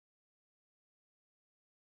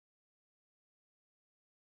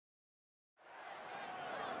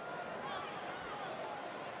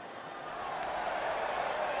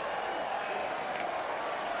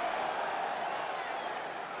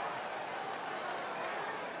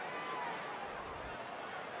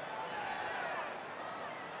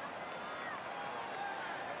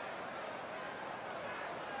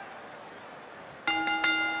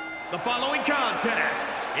The following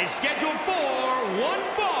contest is scheduled for one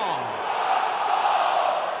fall.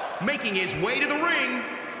 Making his way to the ring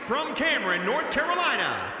from Cameron, North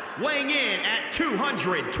Carolina, weighing in at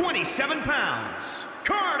 227 pounds,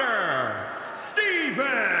 Carter Stevens.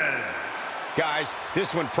 Guys,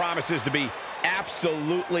 this one promises to be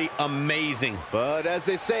absolutely amazing. But as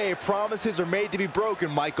they say, promises are made to be broken,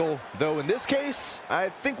 Michael. Though in this case, I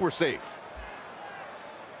think we're safe.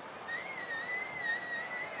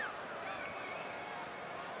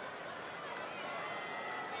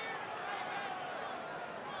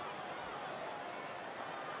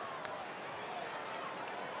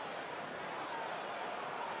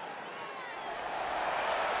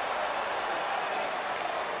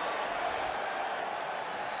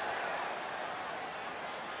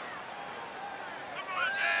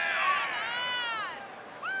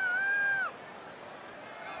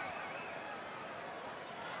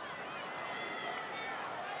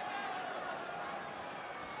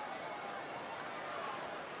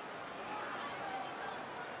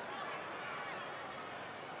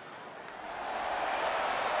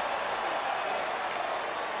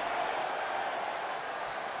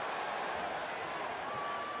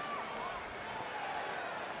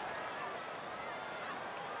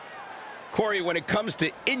 Corey, when it comes to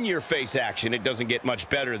in-your-face action, it doesn't get much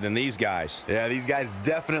better than these guys. Yeah, these guys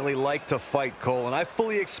definitely like to fight, Cole, and I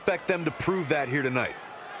fully expect them to prove that here tonight.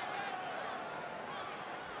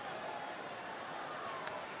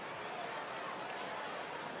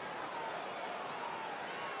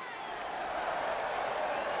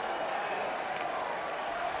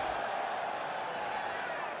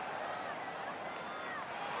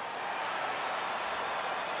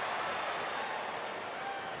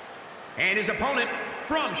 And his opponent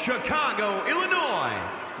from Chicago, Illinois,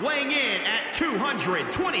 weighing in at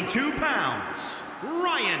 222 pounds,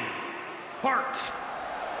 Ryan Hart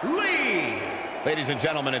Lee. Ladies and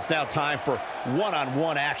gentlemen, it's now time for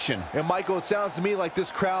one-on-one action. And Michael, it sounds to me like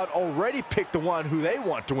this crowd already picked the one who they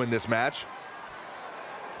want to win this match.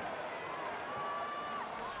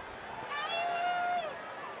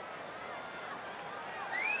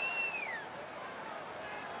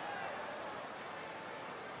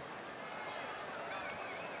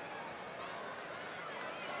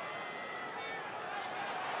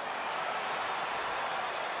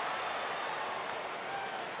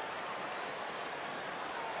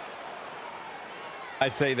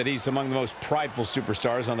 I'd say that he's among the most prideful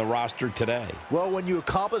superstars on the roster today. Well, when you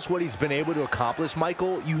accomplish what he's been able to accomplish,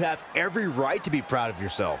 Michael, you have every right to be proud of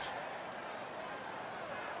yourself.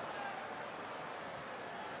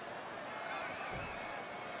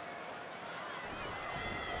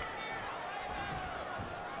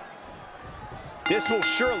 This will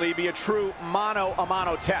surely be a true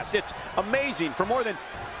mano-a-mano test. It's amazing. For more than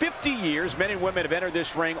 50 years, men and women have entered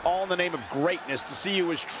this ring all in the name of greatness to see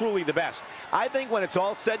who is truly the best. I think when it's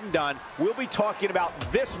all said and done, we'll be talking about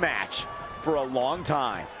this match for a long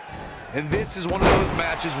time. And this is one of those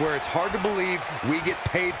matches where it's hard to believe we get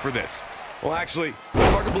paid for this. Well, actually, it's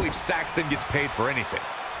hard to believe Saxton gets paid for anything.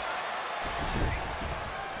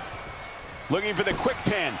 Looking for the quick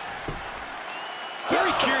pin.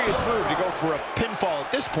 Very curious move to go for a pinfall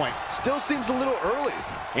at this point. Still seems a little early.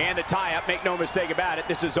 And the tie-up, make no mistake about it,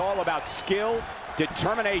 this is all about skill,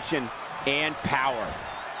 determination, and power.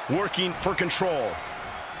 Working for control.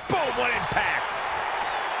 Boom, what impact!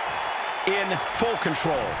 In full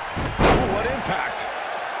control. Ooh, what impact!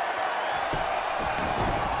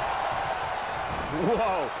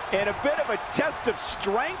 Whoa, and a bit of a test of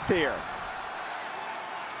strength here.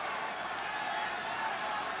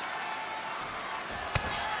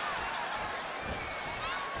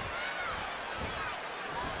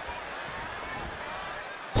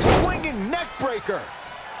 Neck breaker.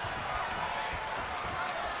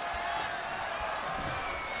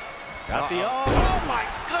 Got the oh my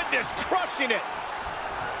goodness, crushing it.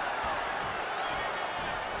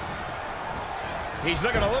 He's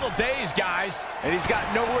looking a little dazed, guys. And he's got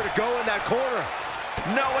nowhere to go in that corner.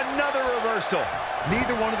 No, another reversal.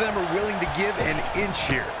 Neither one of them are willing to give an inch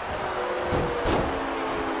here.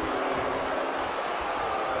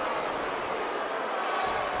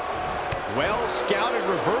 Well scouted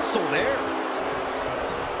reversal there.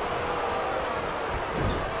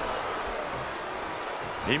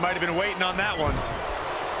 He might have been waiting on that one.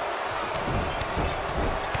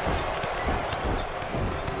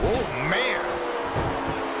 Oh, man.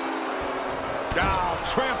 Oh,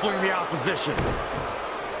 trampling the opposition.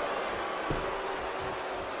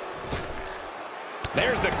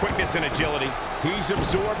 There's the quickness and agility. He's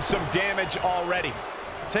absorbed some damage already.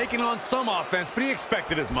 Taking on some offense, but he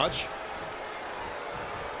expected as much.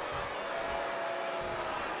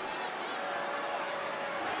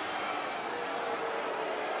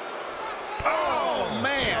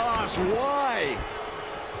 gosh, why?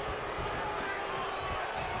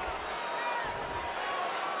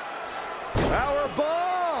 Power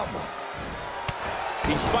bomb!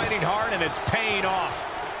 He's fighting hard, and it's paying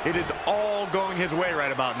off. It is all going his way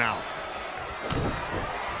right about now.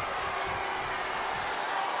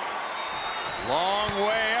 Long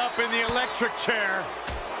way up in the electric chair.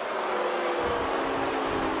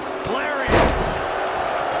 Lariat.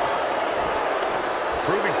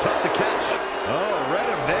 Proving tough to catch. Oh, read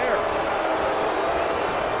him there.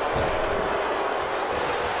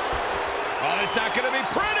 Oh, it's not going to be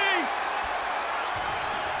pretty.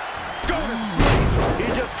 Go to sleep. He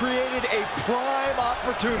just created a prime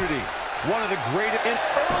opportunity. One of the greatest. An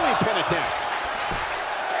early pin attempt.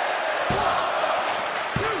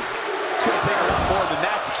 It's going to take a lot more than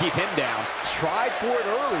that to keep him down. Tried for it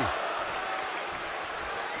early.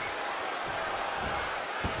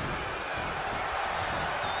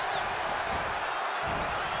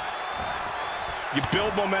 You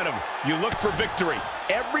build momentum. You look for victory.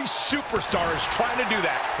 Every superstar is trying to do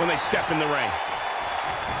that when they step in the ring.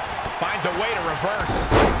 Finds a way to reverse.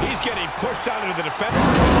 He's getting pushed out into the defender.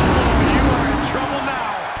 Oh, you are in trouble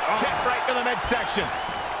now. Kick right to the midsection.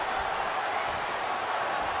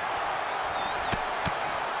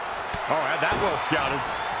 Oh, had that well scouted.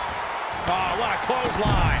 Oh, what a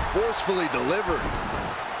clothesline. Forcefully delivered.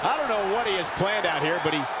 I don't know what he has planned out here,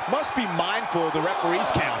 but he must be mindful of the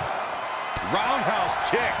referee's count. Roundhouse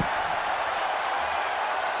kick.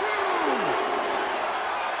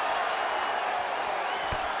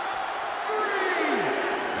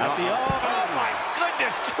 At the Oh, my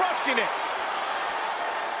goodness, crushing it.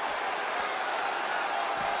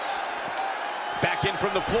 back in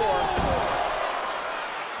from the floor.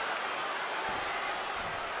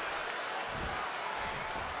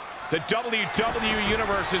 The WWE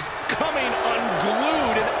Universe is coming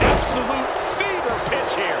unglued, an absolute fever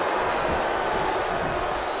pitch here.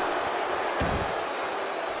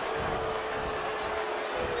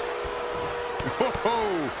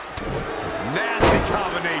 Oh, nasty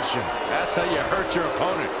combination. That's how you hurt your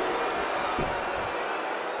opponent.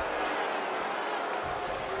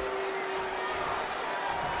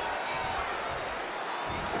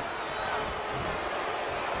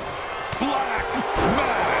 Black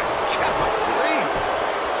Mass.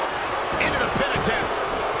 Into the pin attempt.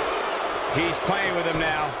 He's playing with him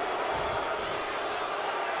now.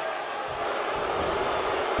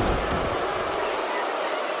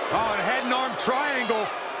 Oh, and head and arm triangle.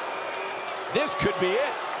 This could be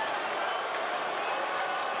it.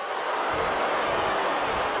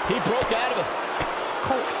 He broke out of it.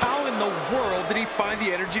 Cole, how in the world did he find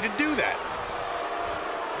the energy to do that?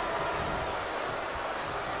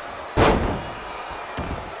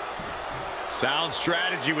 Sound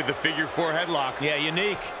strategy with the figure four headlock. Yeah,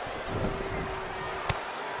 unique.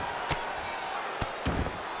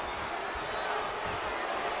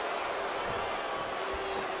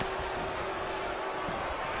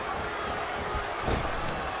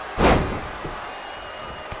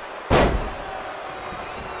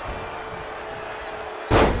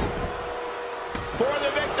 For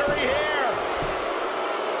the victory here.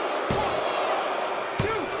 1, 2,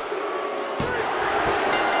 3.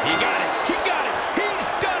 He got it. He got it. He's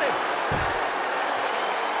done it.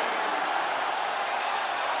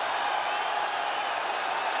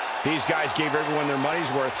 These guys gave everyone their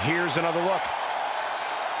money's worth. Here's another look.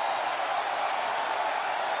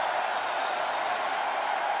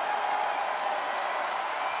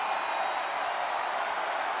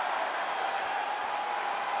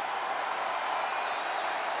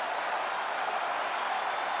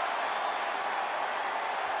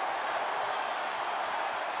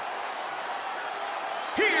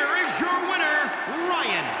 Here is your winner,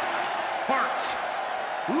 Ryan Hart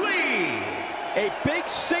Lee. A big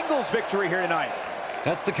singles victory here tonight.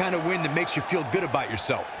 That's the kind of win that makes you feel good about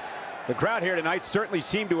yourself. The crowd here tonight certainly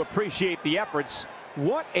seemed to appreciate the efforts.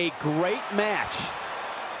 What a great match.